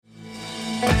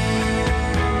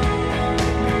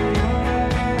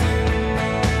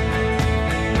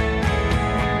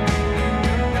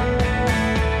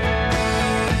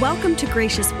Welcome to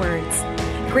Gracious Words.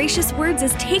 Gracious Words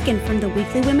is taken from the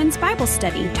weekly women's Bible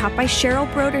study taught by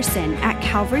Cheryl Broderson at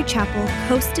Calvary Chapel,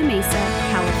 Costa Mesa,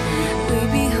 California. We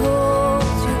behold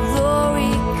your glory,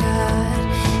 God,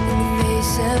 in the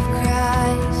face of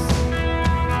Christ.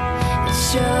 It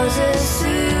shows us who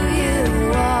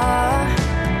you are,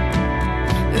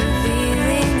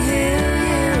 revealing who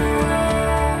you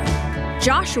are.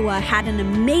 Joshua had an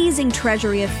amazing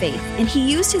treasury of faith, and he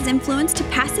used his influence to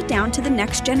pass it down to the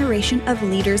next generation of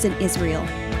leaders in Israel.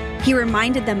 He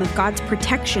reminded them of God's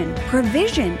protection,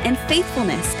 provision, and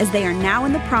faithfulness as they are now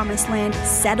in the Promised Land,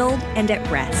 settled and at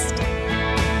rest.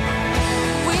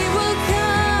 We will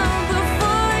come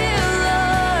before you,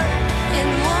 Lord, and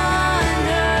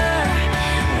wonder.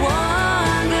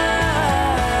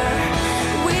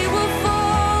 We will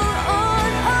fall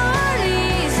on our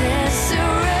knees and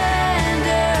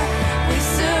surrender. We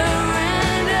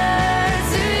surrender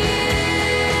to you.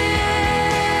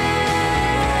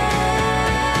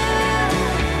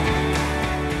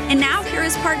 And now here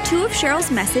is part 2 of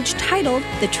Cheryl's message titled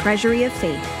The Treasury of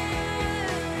Faith.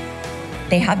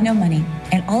 They have no money.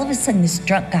 And all of a sudden, this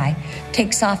drunk guy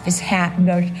takes off his hat and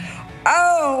goes,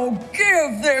 "Oh,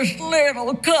 give this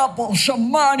little couple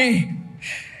some money.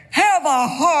 Have a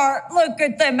heart. Look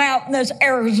at them out in this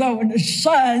Arizona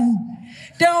sun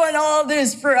doing all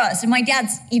this for us." And my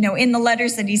dad's, in the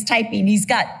letters that he's typing, he's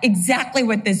got exactly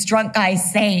what this drunk guy is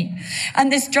saying.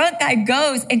 And this drunk guy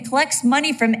goes and collects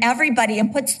money from everybody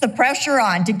and puts the pressure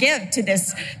on to give to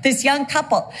this young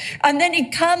couple. And then he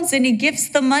comes and he gives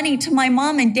the money to my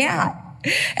mom and dad.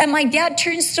 And my dad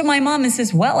turns to my mom and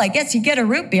says, "Well, I guess you get a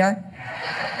root beer."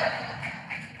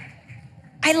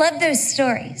 I love those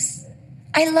stories.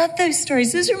 I love those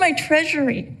stories. Those are my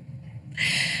treasury.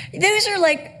 Those are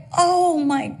like, oh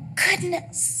my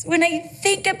goodness. When I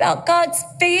think about God's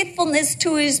faithfulness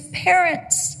to his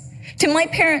parents, to my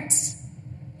parents,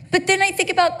 but then I think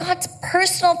about God's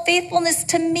personal faithfulness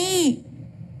to me.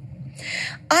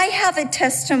 I have a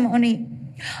testimony.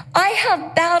 I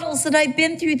have battles that I've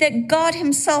been through that God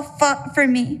himself fought for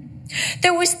me.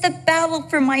 There was the battle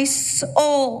for my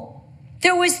soul.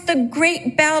 There was the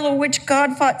great battle which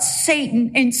God fought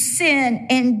Satan and sin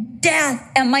and death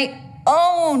and my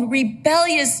own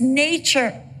rebellious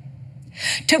nature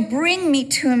to bring me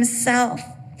to himself,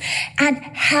 and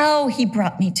how he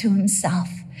brought me to himself,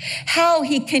 how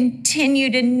he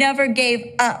continued and never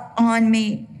gave up on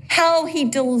me, how he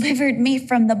delivered me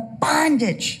from the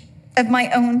bondage of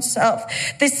my own self,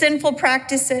 the sinful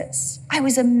practices I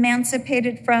was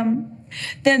emancipated from,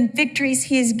 the victories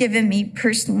he has given me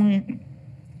personally,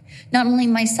 not only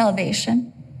my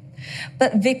salvation,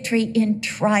 but victory in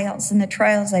trials and the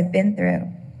trials I've been through.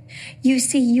 You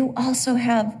see, you also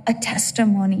have a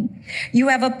testimony. You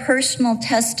have a personal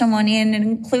testimony, and it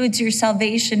includes your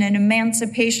salvation and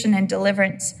emancipation and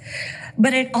deliverance.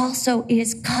 But it also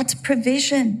is God's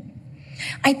provision.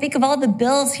 I think of all the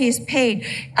bills he has paid.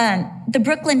 The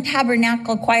Brooklyn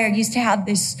Tabernacle Choir used to have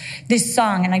this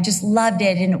song, and I just loved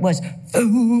it. And it was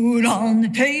food on the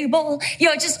table.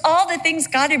 Just all the things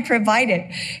God had provided.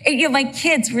 And, my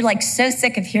kids were like so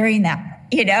sick of hearing that,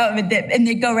 and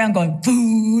they'd go around going,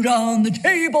 food on the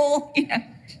table,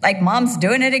 like mom's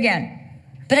doing it again.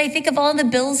 But I think of all the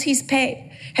bills he's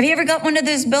paid. Have you ever got one of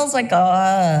those bills like,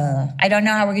 I don't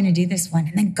know how we're going to do this one.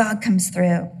 And then God comes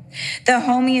through. The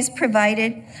home he has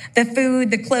provided, the food,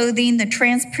 the clothing, the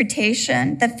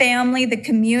transportation, the family, the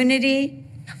community.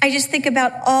 I just think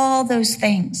about all those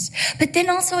things. But then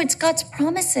also it's God's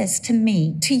promises to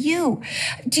me, to you.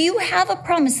 Do you have a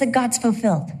promise that God's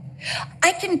fulfilled?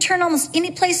 I can turn almost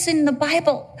any place in the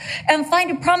Bible and find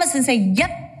a promise and say,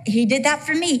 yep, he did that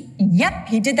for me. Yep,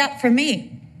 he did that for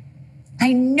me.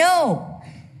 I know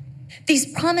these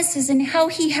promises and how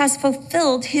he has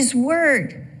fulfilled his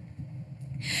word.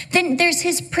 Then there's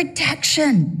his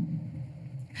protection.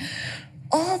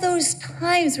 All those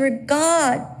times where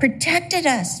God protected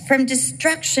us from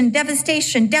destruction,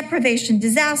 devastation, deprivation,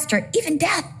 disaster, even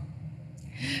death.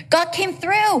 God came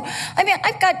through.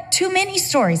 I've got too many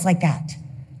stories like that.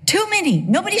 Too many.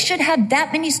 Nobody should have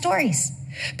that many stories.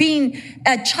 Being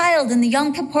a child in the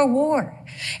Yom Kippur War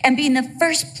and being the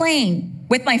first plane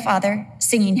with my father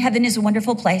singing Heaven is a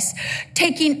Wonderful Place,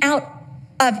 taking out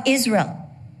of Israel.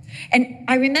 And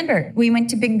I remember we went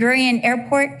to Ben Gurion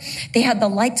Airport. They had the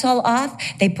lights all off.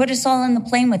 They put us all on the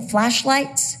plane with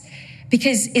flashlights.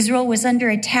 because Israel was under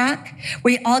attack.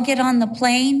 We all get on the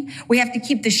plane. We have to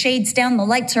keep the shades down. The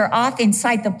lights are off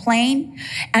inside the plane.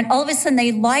 And all of a sudden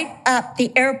they light up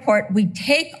the airport. We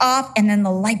take off and then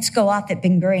the lights go off at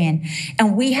Ben Gurion.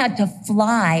 And we had to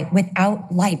fly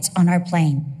without lights on our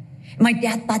plane. My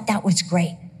dad thought that was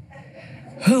great.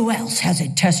 Who else has a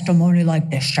testimony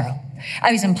like this, Cheryl?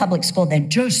 I was in public school then.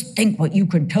 Just think what you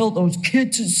could tell those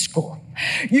kids at school.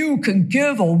 You can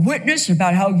give a witness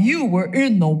about how you were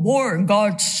in the war and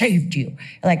God saved you.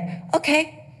 Like,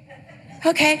 okay.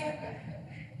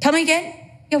 Tell me again.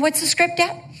 Yeah, what's the script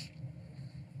at?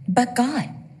 But God.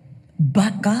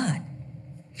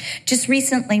 Just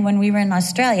recently when we were in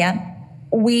Australia,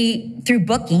 through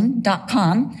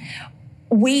booking.com,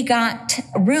 we got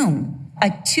a room. A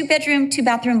 2-bedroom,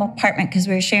 2-bathroom apartment because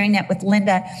we were sharing that with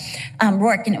Linda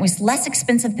Rourke, and it was less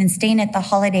expensive than staying at the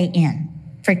Holiday Inn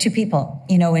for 2 people,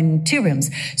 in 2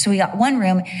 rooms. So we got 1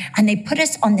 room, and they put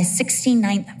us on the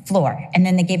 69th floor, and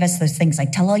then they gave us those things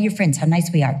like, tell all your friends how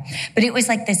nice we are. But it was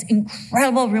like this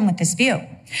incredible room with this view.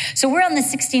 So we're on the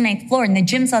 69th floor, and the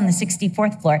gym's on the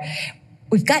 64th floor.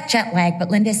 We've got jet lag,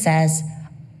 but Linda says,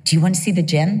 do you want to see the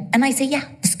gym? And I say, yeah,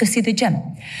 let's go see the gym.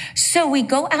 So we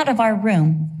go out of our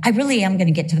room. I really am going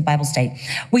to get to the Bible study.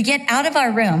 We get out of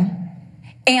our room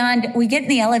and we get in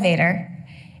the elevator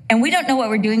and we don't know what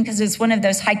we're doing because it's one of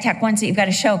those high-tech ones that you've got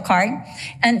to show a card.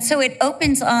 And so it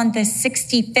opens on the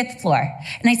 65th floor.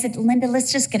 And I said, Linda,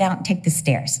 let's just get out and take the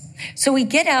stairs. So we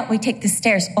get out, we take the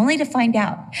stairs only to find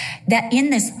out that in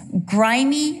this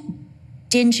grimy,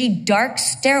 dingy, dark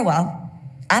stairwell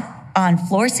up on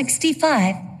floor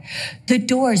 65, the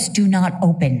doors do not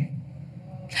open.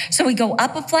 So we go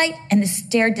up a flight and the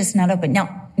stair does not open.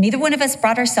 Now, neither one of us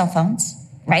brought our cell phones,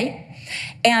 right?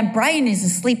 And Brian is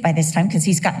asleep by this time because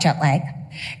he's got jet lag.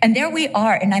 And there we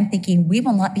are. And I'm thinking, we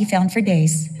will not be found for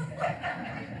days.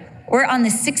 We're on the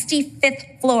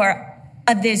 65th floor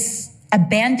of this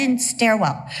abandoned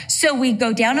stairwell. So we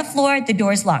go down a floor, the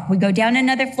door's locked. We go down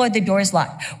another floor, the door's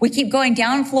locked. We keep going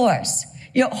down floors,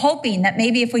 hoping that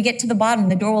maybe if we get to the bottom,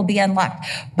 the door will be unlocked.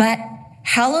 But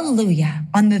hallelujah,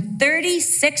 on the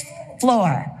 36th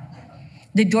floor,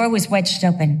 the door was wedged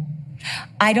open.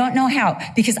 I don't know how,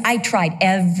 because I tried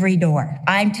every door.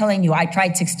 I'm telling you, I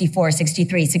tried 64,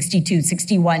 63, 62,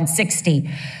 61, 60,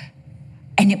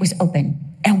 and it was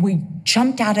open. And we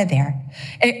jumped out of there.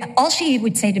 All she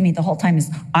would say to me the whole time is,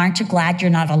 aren't you glad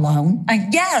you're not alone?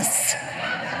 Yes.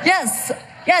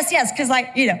 Because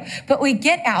but we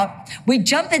get out, we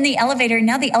jump in the elevator, and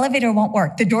now the elevator won't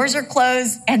work. The doors are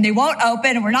closed and they won't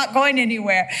open and we're not going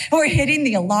anywhere. We're hitting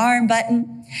the alarm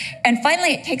button. And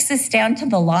finally it takes us down to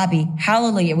the lobby.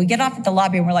 Hallelujah. We get off at the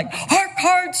lobby and we're like, our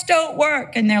cards don't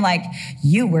work. And they're like,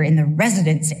 you were in the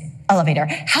residence elevator.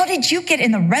 How did you get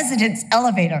in the residence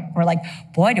elevator? We're like,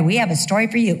 boy, do we have a story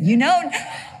for you.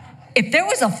 If there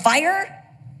was a fire,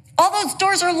 all those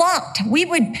doors are locked. We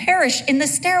would perish in the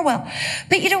stairwell.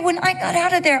 But when I got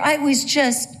out of there, I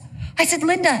said,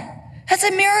 Linda, that's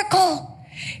a miracle.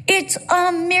 It's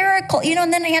a miracle.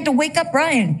 And then I had to wake up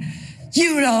Brian.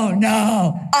 You don't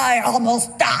know. I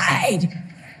almost died.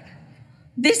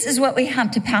 This is what we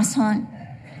have to pass on.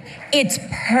 It's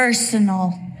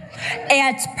personal.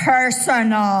 It's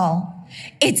personal.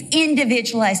 It's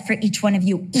individualized for each one of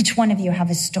you. Each one of you have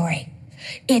a story.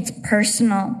 It's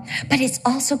personal, but it's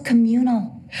also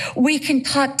communal. We can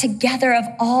talk together of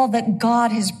all that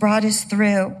God has brought us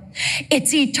through.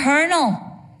 It's eternal.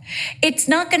 It's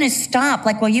not going to stop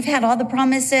like, well, you've had all the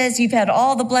promises, you've had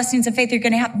all the blessings of faith you're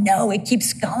going to have. No, it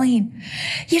keeps going.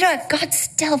 God's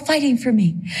still fighting for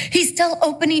me. He's still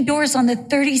opening doors on the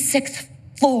 36th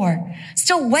floor,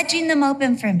 still wedging them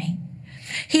open for me.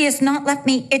 He has not left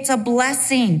me. It's a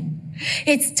blessing.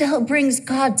 It still brings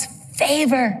God's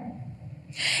favor.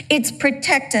 It's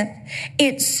protective.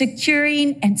 It's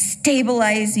securing and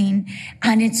stabilizing.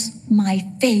 And it's my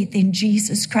faith in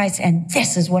Jesus Christ. And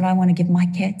this is what I want to give my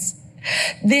kids.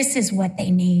 This is what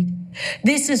they need.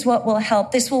 This is what will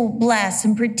help. This will bless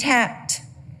and protect.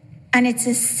 And it's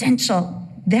essential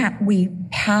that we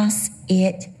pass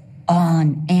it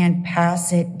on and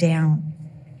pass it down.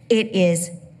 It is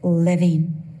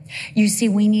living. You see,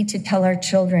 we need to tell our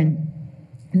children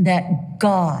that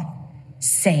God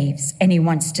saves, and he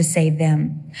wants to save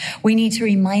them. We need to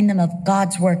remind them of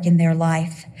God's work in their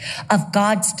life, of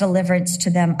God's deliverance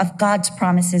to them, of God's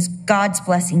promises, God's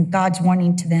blessing, God's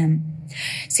warning to them.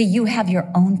 See, you have your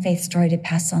own faith story to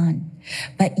pass on,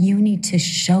 but you need to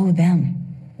show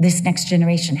them, this next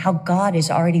generation, how God is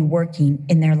already working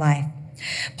in their life.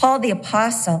 Paul the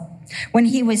apostle, when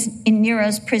he was in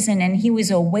Nero's prison and he was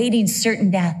awaiting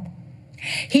certain death,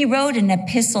 he wrote an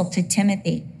epistle to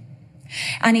Timothy.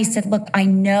 And he said, look, I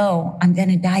know I'm going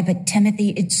to die, but Timothy,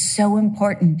 it's so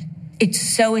important. It's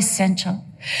so essential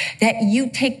that you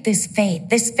take this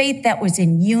faith that was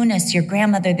in Eunice, your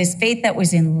grandmother, this faith that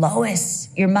was in Lois,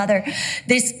 your mother,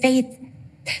 this faith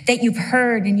that you've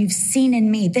heard and you've seen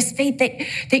in me, this faith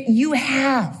that you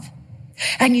have,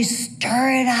 and you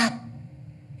stir it up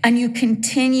and you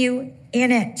continue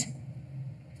in it,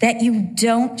 that you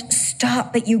don't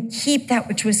stop, but you keep that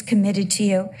which was committed to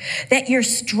you, that you're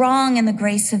strong in the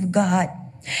grace of God.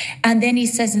 And then he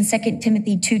says in 2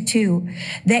 Timothy 2:2,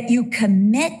 that you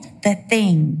commit the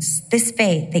things, this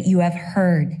faith that you have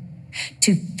heard,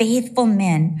 to faithful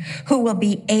men who will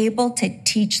be able to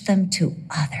teach them to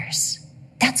others.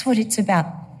 That's what it's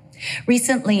about.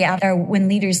 Recently, at our When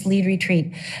Leaders Lead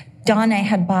retreat, Donna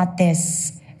had bought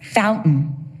this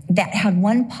fountain that had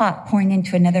one pot pouring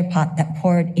into another pot that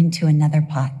poured into another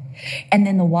pot. And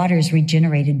then the water is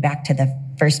regenerated back to the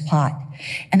first pot.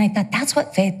 And I thought, that's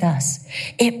what faith does.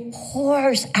 It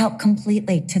pours out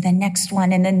completely to the next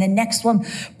one. And then the next one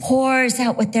pours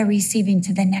out what they're receiving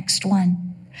to the next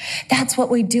one. That's what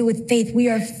we do with faith. We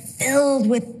are filled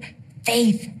with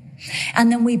faith.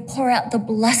 And then we pour out the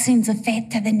blessings of faith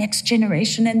to the next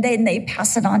generation. And then they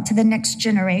pass it on to the next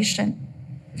generation.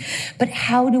 But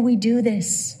how do we do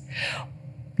this?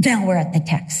 Now we're at the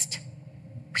text.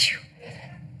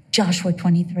 Joshua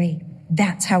 23.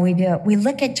 That's how we do it. We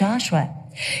look at Joshua.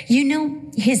 You know,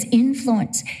 his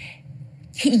influence,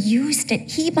 he used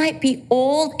it. He might be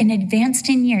old and advanced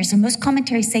in years. And most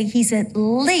commentaries say he's at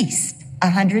least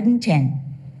 110.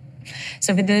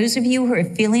 So for those of you who are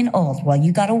feeling old, well,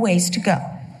 you got a ways to go.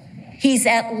 He's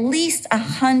at least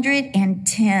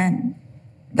 110.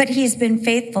 But he's been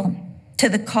faithful to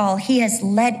the call. He has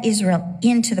led Israel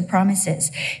into the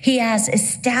promises. He has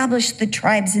established the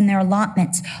tribes in their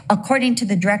allotments according to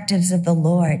the directives of the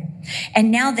Lord.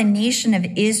 And now the nation of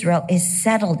Israel is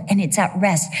settled and it's at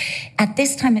rest. At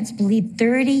this time, it's believed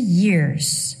 30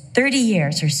 years or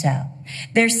so.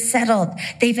 They're settled.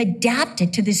 They've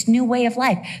adapted to this new way of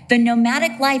life. The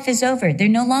nomadic life is over. They're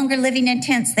no longer living in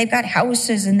tents. They've got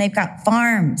houses and they've got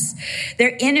farms.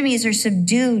 Their enemies are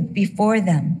subdued before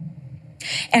them.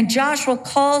 And Joshua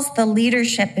calls the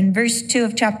leadership in verse 2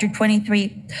 of chapter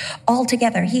 23 all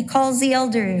together. He calls the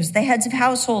elders, the heads of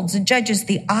households, the judges,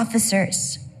 the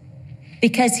officers,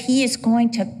 because he is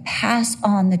going to pass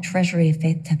on the treasury of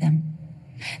faith to them.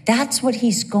 That's what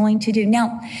he's going to do.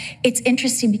 Now, it's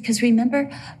interesting because remember,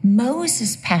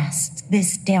 Moses passed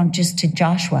this down just to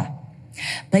Joshua.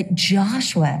 But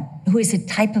Joshua, who is a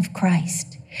type of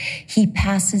Christ, he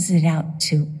passes it out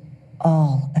to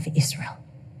all of Israel.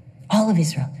 All of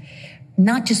Israel.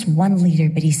 Not just one leader,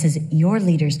 but he says, your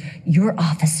leaders, your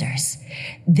officers.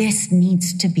 This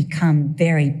needs to become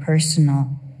very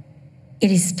personal.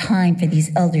 It is time for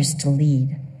these elders to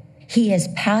lead. He is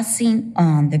passing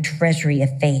on the treasury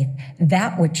of faith,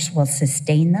 that which will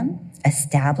sustain them,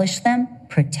 establish them,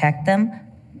 protect them,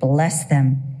 bless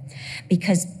them.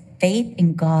 Because faith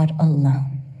in God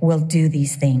alone will do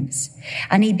these things.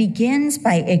 And he begins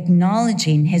by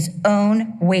acknowledging his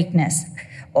own weakness,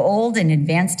 old and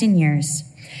advanced in years.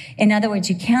 In other words,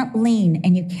 you can't lean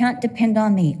and you can't depend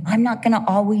on me. I'm not going to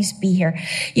always be here.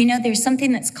 You know, there's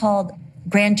something that's called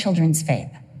grandchildren's faith,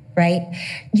 right?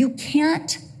 You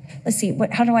can't,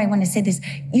 how do I want to say this?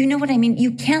 You know what I mean?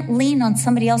 You can't lean on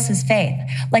somebody else's faith.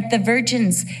 Like the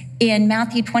virgins in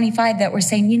Matthew 25 that were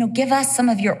saying, give us some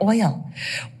of your oil.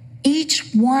 Each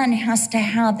one has to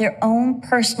have their own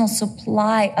personal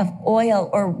supply of oil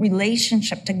or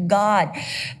relationship to God,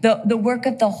 the work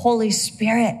of the Holy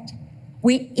Spirit.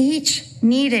 We each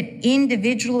need it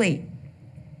individually.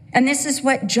 And this is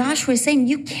what Joshua is saying.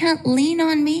 You can't lean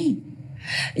on me.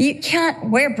 You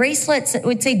can't wear bracelets that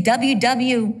would say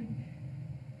WWJD.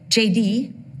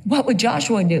 What would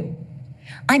Joshua do?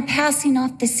 I'm passing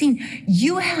off the scene.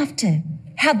 You have to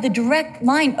have the direct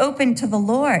line open to the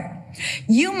Lord.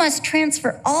 You must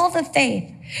transfer all the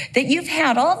faith that you've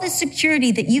had, all the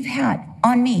security that you've had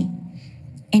on me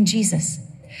in Jesus.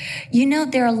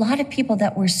 There are a lot of people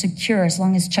that were secure as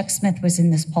long as Chuck Smith was in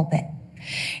this pulpit.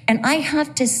 And I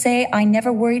have to say, I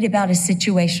never worried about a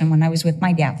situation when I was with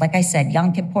my dad. Like I said,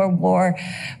 Yom Kippur War,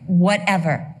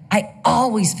 whatever. I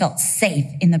always felt safe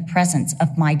in the presence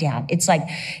of my dad. It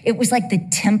was like the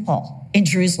temple in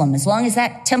Jerusalem. As long as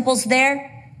that temple's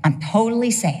there, I'm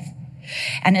totally safe.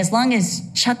 And as long as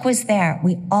Chuck was there,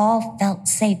 we all felt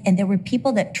safe. And there were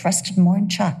people that trusted more in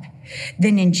Chuck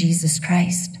than in Jesus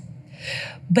Christ.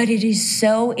 But it is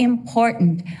so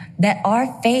important that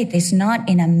our faith is not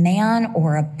in a man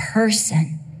or a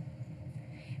person,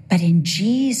 but in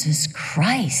Jesus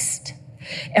Christ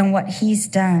and what he's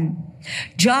done.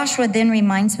 Joshua then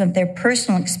reminds them of their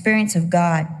personal experience of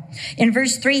God. In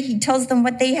verse 3, he tells them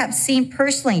what they have seen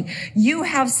personally. You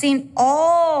have seen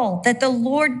all that the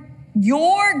Lord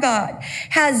your God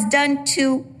has done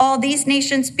to all these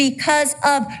nations because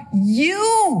of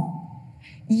you.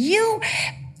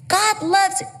 God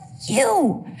loves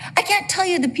you. I can't tell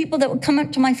you the people that would come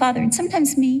up to my father, and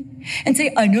sometimes me, and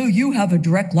say, I know you have a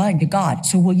direct line to God,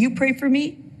 so will you pray for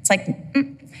me? It's like,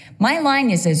 my line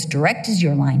is as direct as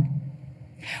your line.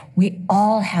 We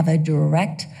all have a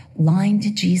direct line to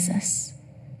Jesus.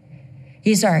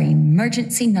 He's our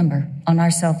emergency number on our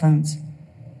cell phones.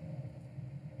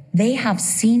 They have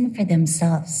seen for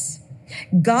themselves.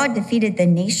 God defeated the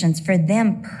nations for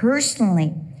them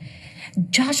personally.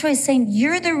 Joshua is saying,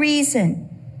 you're the reason.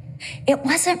 It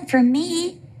wasn't for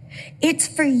me. It's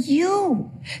for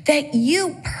you, that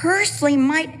you personally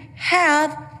might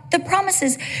have the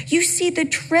promises. You see, the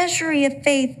treasury of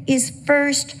faith is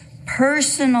first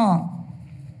personal.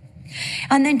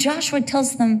 And then Joshua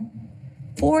tells them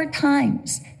 4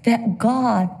 times that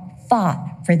God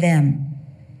fought for them.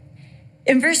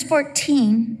 In verse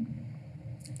 14,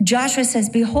 Joshua says,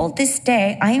 behold, this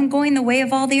day I am going the way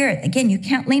of all the earth. Again, you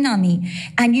can't lean on me.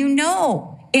 And you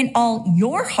know in all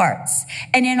your hearts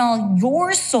and in all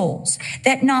your souls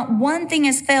that not one thing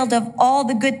has failed of all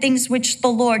the good things which the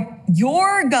Lord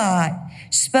your God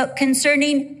spoke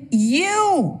concerning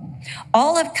you.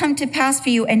 All have come to pass for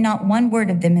you, and not one word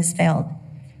of them has failed.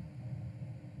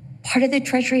 Part of the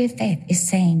treasury of faith is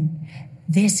saying,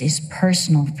 this is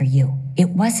personal for you. It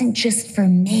wasn't just for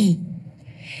me.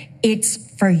 It's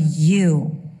for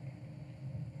you.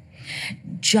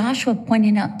 Joshua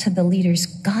pointed out to the leaders,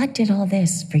 God did all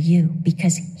this for you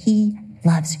because he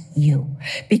loves you,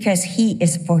 because he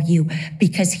is for you,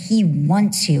 because he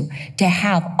wants you to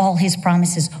have all his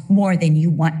promises more than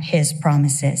you want his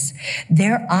promises.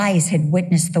 Their eyes had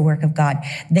witnessed the work of God.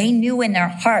 They knew in their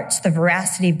hearts the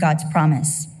veracity of God's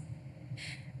promise.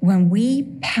 When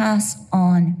we pass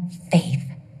on faith,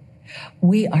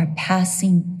 we are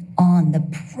passing on the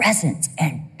presence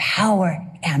and power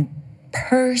and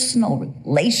personal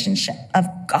relationship of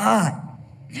God.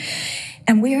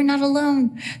 And we are not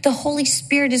alone. The Holy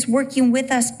Spirit is working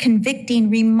with us, convicting,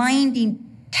 reminding,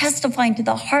 testifying to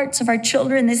the hearts of our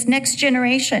children, this next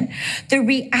generation, the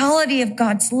reality of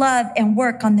God's love and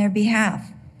work on their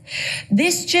behalf.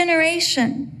 This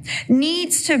generation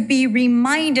needs to be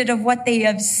reminded of what they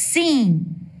have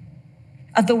seen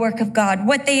of the work of God,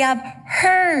 what they have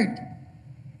heard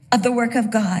of the work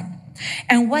of God,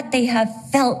 and what they have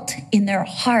felt in their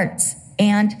hearts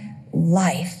and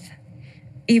life.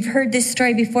 You've heard this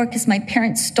story before because my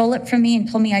parents stole it from me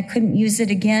and told me I couldn't use it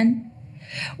again.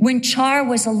 When Char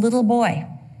was a little boy,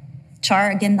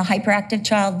 Char, again, the hyperactive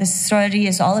child, this story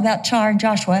is all about Char and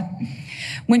Joshua.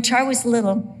 When Char was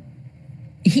little,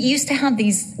 he used to have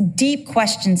these deep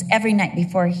questions every night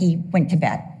before he went to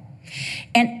bed.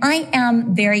 And I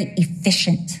am very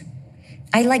efficient.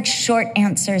 I like short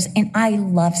answers, and I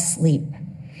love sleep.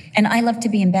 And I love to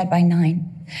be in bed by 9.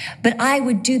 But I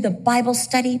would do the Bible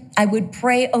study. I would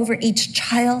pray over each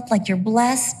child, like, you're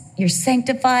blessed, you're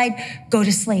sanctified, go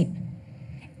to sleep.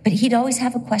 But he'd always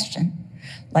have a question,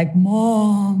 like,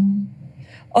 Mom,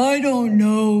 I don't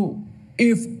know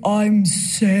if I'm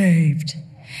saved.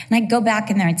 And I'd go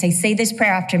back in there and say this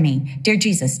prayer after me. Dear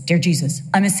Jesus,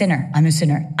 I'm a sinner.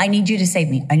 I need you to save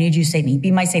me. I need you to save me.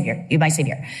 Be my savior.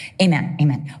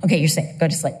 Amen. Okay, you're saved. Go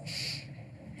to sleep.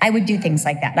 I would do things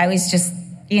like that. I was just,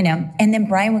 and then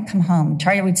Brian would come home.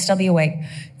 Charlie would still be awake.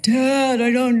 Dad,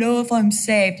 I don't know if I'm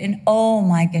saved. And oh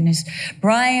my goodness,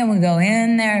 Brian would go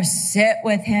in there, sit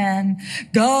with him,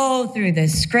 go through the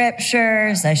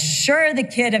scriptures, assure the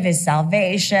kid of his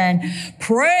salvation,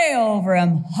 pray over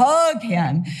him, hug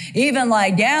him, even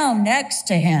lie down next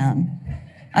to him.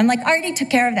 I'm like, I already took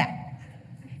care of that.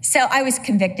 So I was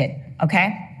convicted,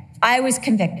 okay? I was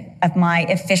convicted of my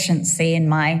efficiency and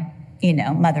my,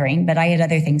 mothering, but I had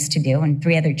other things to do and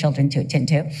 3 other children to attend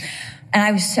to. And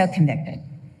I was so convicted.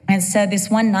 And so this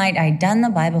one night, I'd done the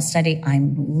Bible study.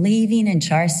 I'm leaving, and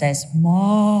Char says,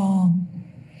 Mom,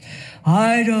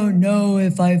 I don't know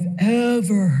if I've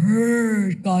ever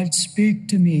heard God speak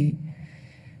to me.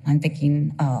 I'm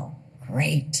thinking, oh,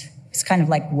 great. It's kind of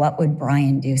like, what would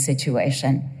Brian do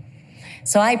situation.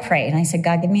 So I prayed, and I said,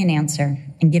 God, give me an answer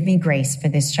and give me grace for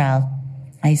this child.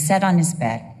 I sat on his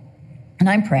bed, and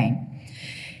I'm praying.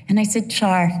 And I said,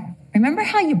 Char, remember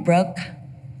how you broke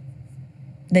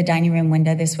the dining room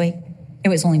window this week? It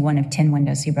was only one of 10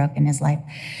 windows he broke in his life.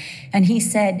 And he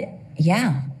said,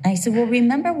 yeah. And I said, well,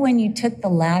 remember when you took the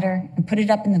ladder and put it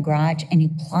up in the garage and you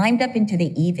climbed up into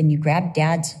the eave and you grabbed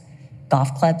Dad's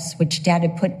golf clubs, which Dad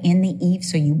had put in the eave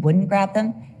so you wouldn't grab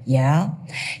them? Yeah.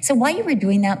 So while you were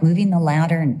doing that, moving the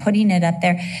ladder and putting it up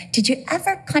there, did you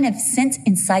ever kind of sense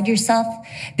inside yourself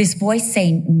this voice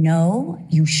saying, no,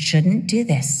 you shouldn't do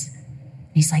this?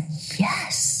 And he's like,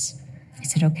 yes. I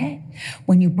said, okay.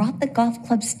 When you brought the golf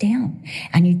clubs down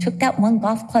and you took that one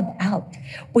golf club out,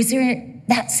 was there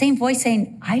that same voice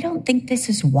saying, I don't think this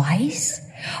is wise?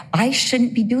 I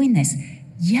shouldn't be doing this.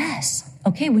 Yes.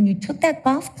 Okay, when you took that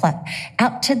golf club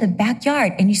out to the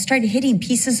backyard and you started hitting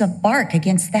pieces of bark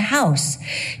against the house,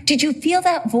 did you feel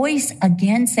that voice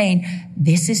again saying,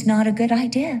 this is not a good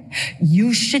idea?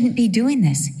 You shouldn't be doing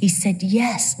this. He said,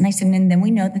 yes. And I said, and then we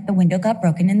know that the window got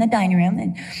broken in the dining room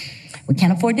and we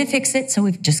can't afford to fix it, so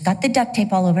we've just got the duct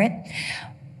tape all over it.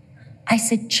 I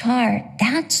said, Char,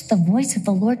 that's the voice of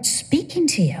the Lord speaking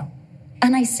to you.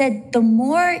 And I said, the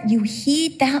more you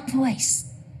heed that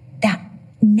voice, that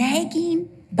nagging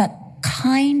but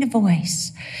kind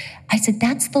voice, I said,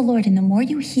 that's the Lord. And the more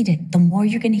you heed it, the more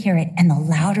you're going to hear it and the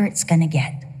louder it's going to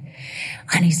get.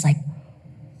 And he's like,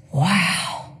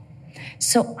 wow.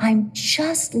 So I'm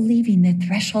just leaving the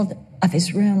threshold of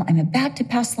his room. I'm about to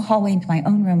pass the hallway into my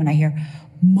own room and I hear,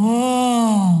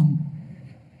 Mom.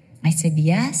 I said,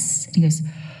 yes. And he goes,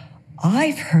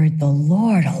 I've heard the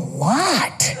Lord a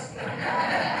lot.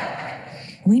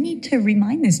 We need to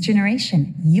remind this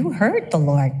generation, you heard the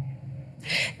Lord.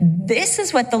 This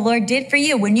is what the Lord did for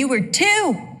you when you were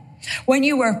 2, when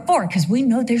you were 4, because we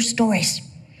know their stories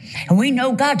and we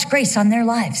know God's grace on their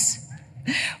lives.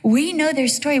 We know their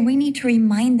story. We need to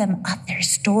remind them of their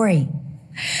story.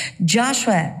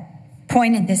 Joshua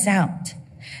pointed this out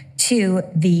to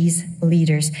these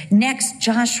leaders. Next,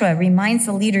 Joshua reminds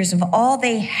the leaders of all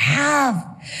they have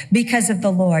because of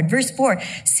the Lord. Verse 4,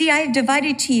 see, I have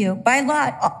divided to you by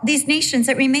lot these nations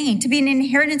that remain to be an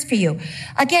inheritance for you.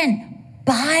 Again,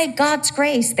 by God's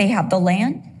grace, they have the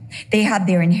land, they have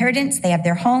their inheritance, they have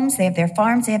their homes, they have their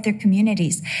farms, they have their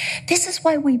communities. This is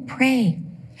why we pray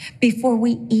before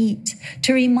we eat,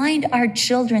 to remind our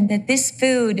children that this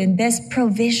food and this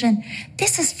provision,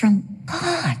 this is from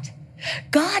God.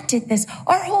 God did this.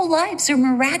 Our whole lives are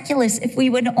miraculous if we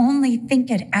would only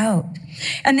think it out.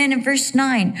 And then in verse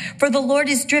 9, for the Lord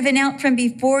has driven out from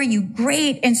before you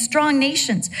great and strong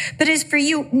nations, but as for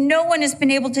you, no one has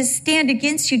been able to stand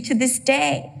against you to this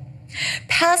day.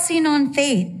 Passing on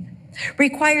faith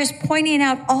requires pointing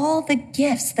out all the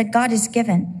gifts that God has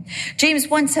given. James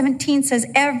 1:17 says,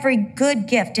 every good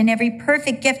gift and every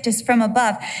perfect gift is from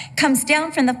above, comes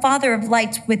down from the Father of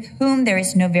lights, with whom there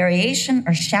is no variation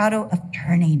or shadow of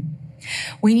turning.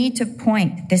 We need to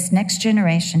point this next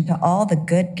generation to all the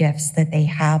good gifts that they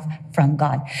have from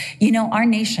God. You know, our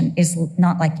nation is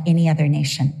not like any other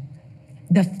nation.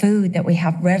 The food that we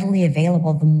have readily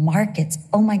available, the markets,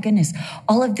 oh my goodness,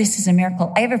 all of this is a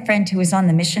miracle. I have a friend who was on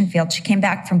the mission field. She came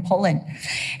back from Poland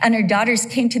and her daughters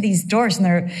came to these doors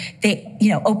and they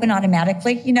open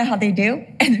automatically. You know how they do?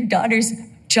 And their daughters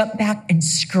jumped back and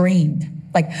screamed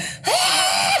like,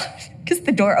 because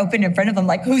the door opened in front of them,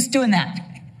 like, who's doing that?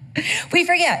 We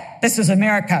forget, this is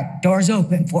America, doors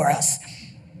open for us.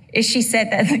 She said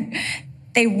that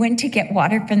they went to get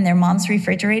water from their mom's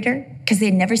refrigerator because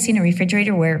they'd never seen a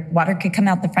refrigerator where water could come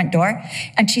out the front door.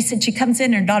 And she said she comes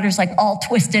in and her daughter's like all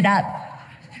twisted up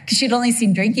because she'd only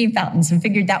seen drinking fountains and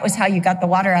figured that was how you got the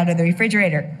water out of the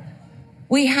refrigerator.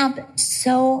 We have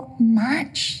so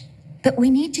much, but we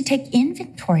need to take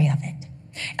inventory of it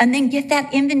and then give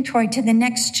that inventory to the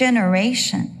next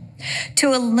generation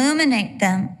to illuminate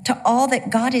them to all that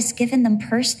God has given them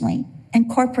personally and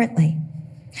corporately.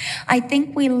 I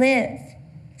think we live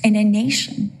in a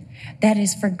nation that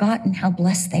has forgotten how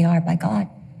blessed they are by God.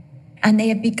 And they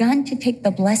have begun to take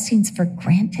the blessings for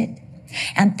granted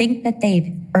and think that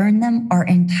they've earned them or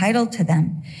entitled to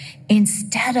them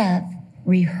instead of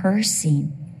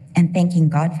rehearsing and thanking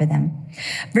God for them.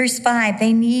 Verse 5,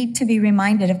 they need to be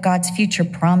reminded of God's future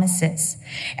promises.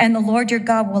 And the Lord your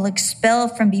God will expel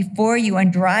from before you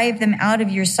and drive them out of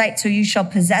your sight, so you shall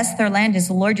possess their land as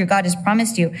the Lord your God has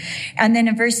promised you. And then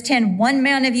in verse 10, one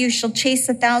man of you shall chase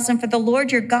 1,000, for the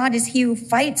Lord your God is he who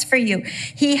fights for you.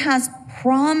 He has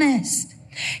promised.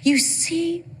 You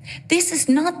see, this is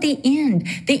not the end.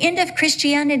 The end of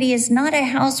Christianity is not a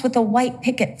house with a white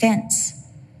picket fence.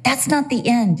 That's not the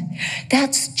end.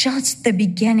 That's just the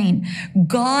beginning.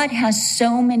 God has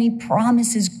so many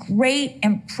promises, great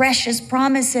and precious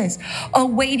promises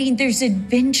awaiting. There's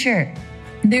adventure.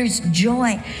 There's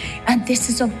joy. And this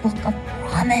is a book of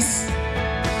promise.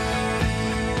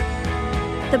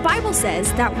 The Bible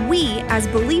says that we, as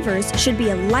believers, should be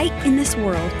a light in this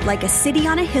world, like a city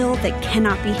on a hill that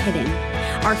cannot be hidden.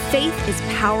 Our faith is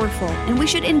powerful, and we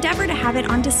should endeavor to have it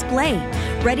on display,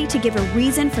 ready to give a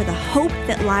reason for the hope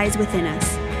that lies within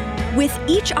us. With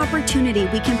each opportunity,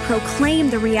 we can proclaim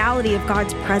the reality of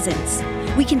God's presence.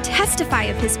 We can testify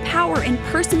of His power and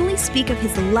personally speak of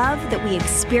His love that we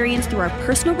experience through our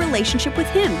personal relationship with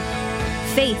Him.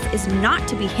 Faith is not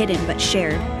to be hidden but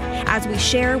shared. As we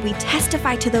share, we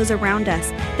testify to those around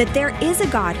us that there is a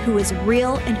God who is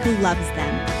real and who loves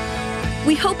them.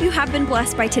 We hope you have been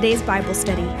blessed by today's Bible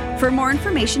study. For more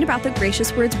information about the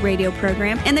Gracious Words radio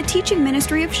program and the teaching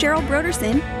ministry of Cheryl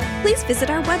Brodersen, please visit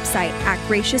our website at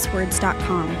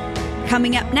graciouswords.com.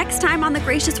 Coming up next time on the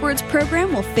Gracious Words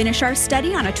program, we'll finish our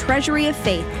study on a treasury of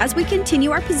faith as we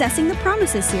continue our Possessing the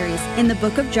Promises series in the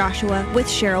book of Joshua with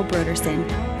Cheryl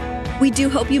Brodersen. We do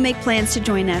hope you make plans to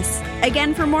join us.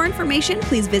 Again, for more information,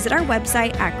 please visit our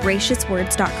website at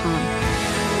graciouswords.com.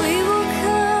 We will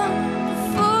come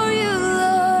before you,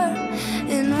 Lord,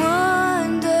 in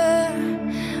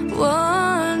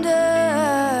wonder.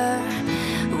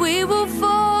 We will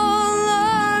fall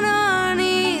on our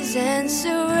knees and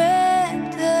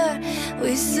surrender.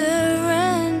 We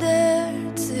surrender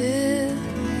to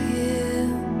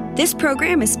you. This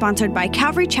program is sponsored by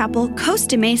Calvary Chapel,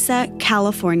 Costa Mesa,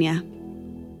 California.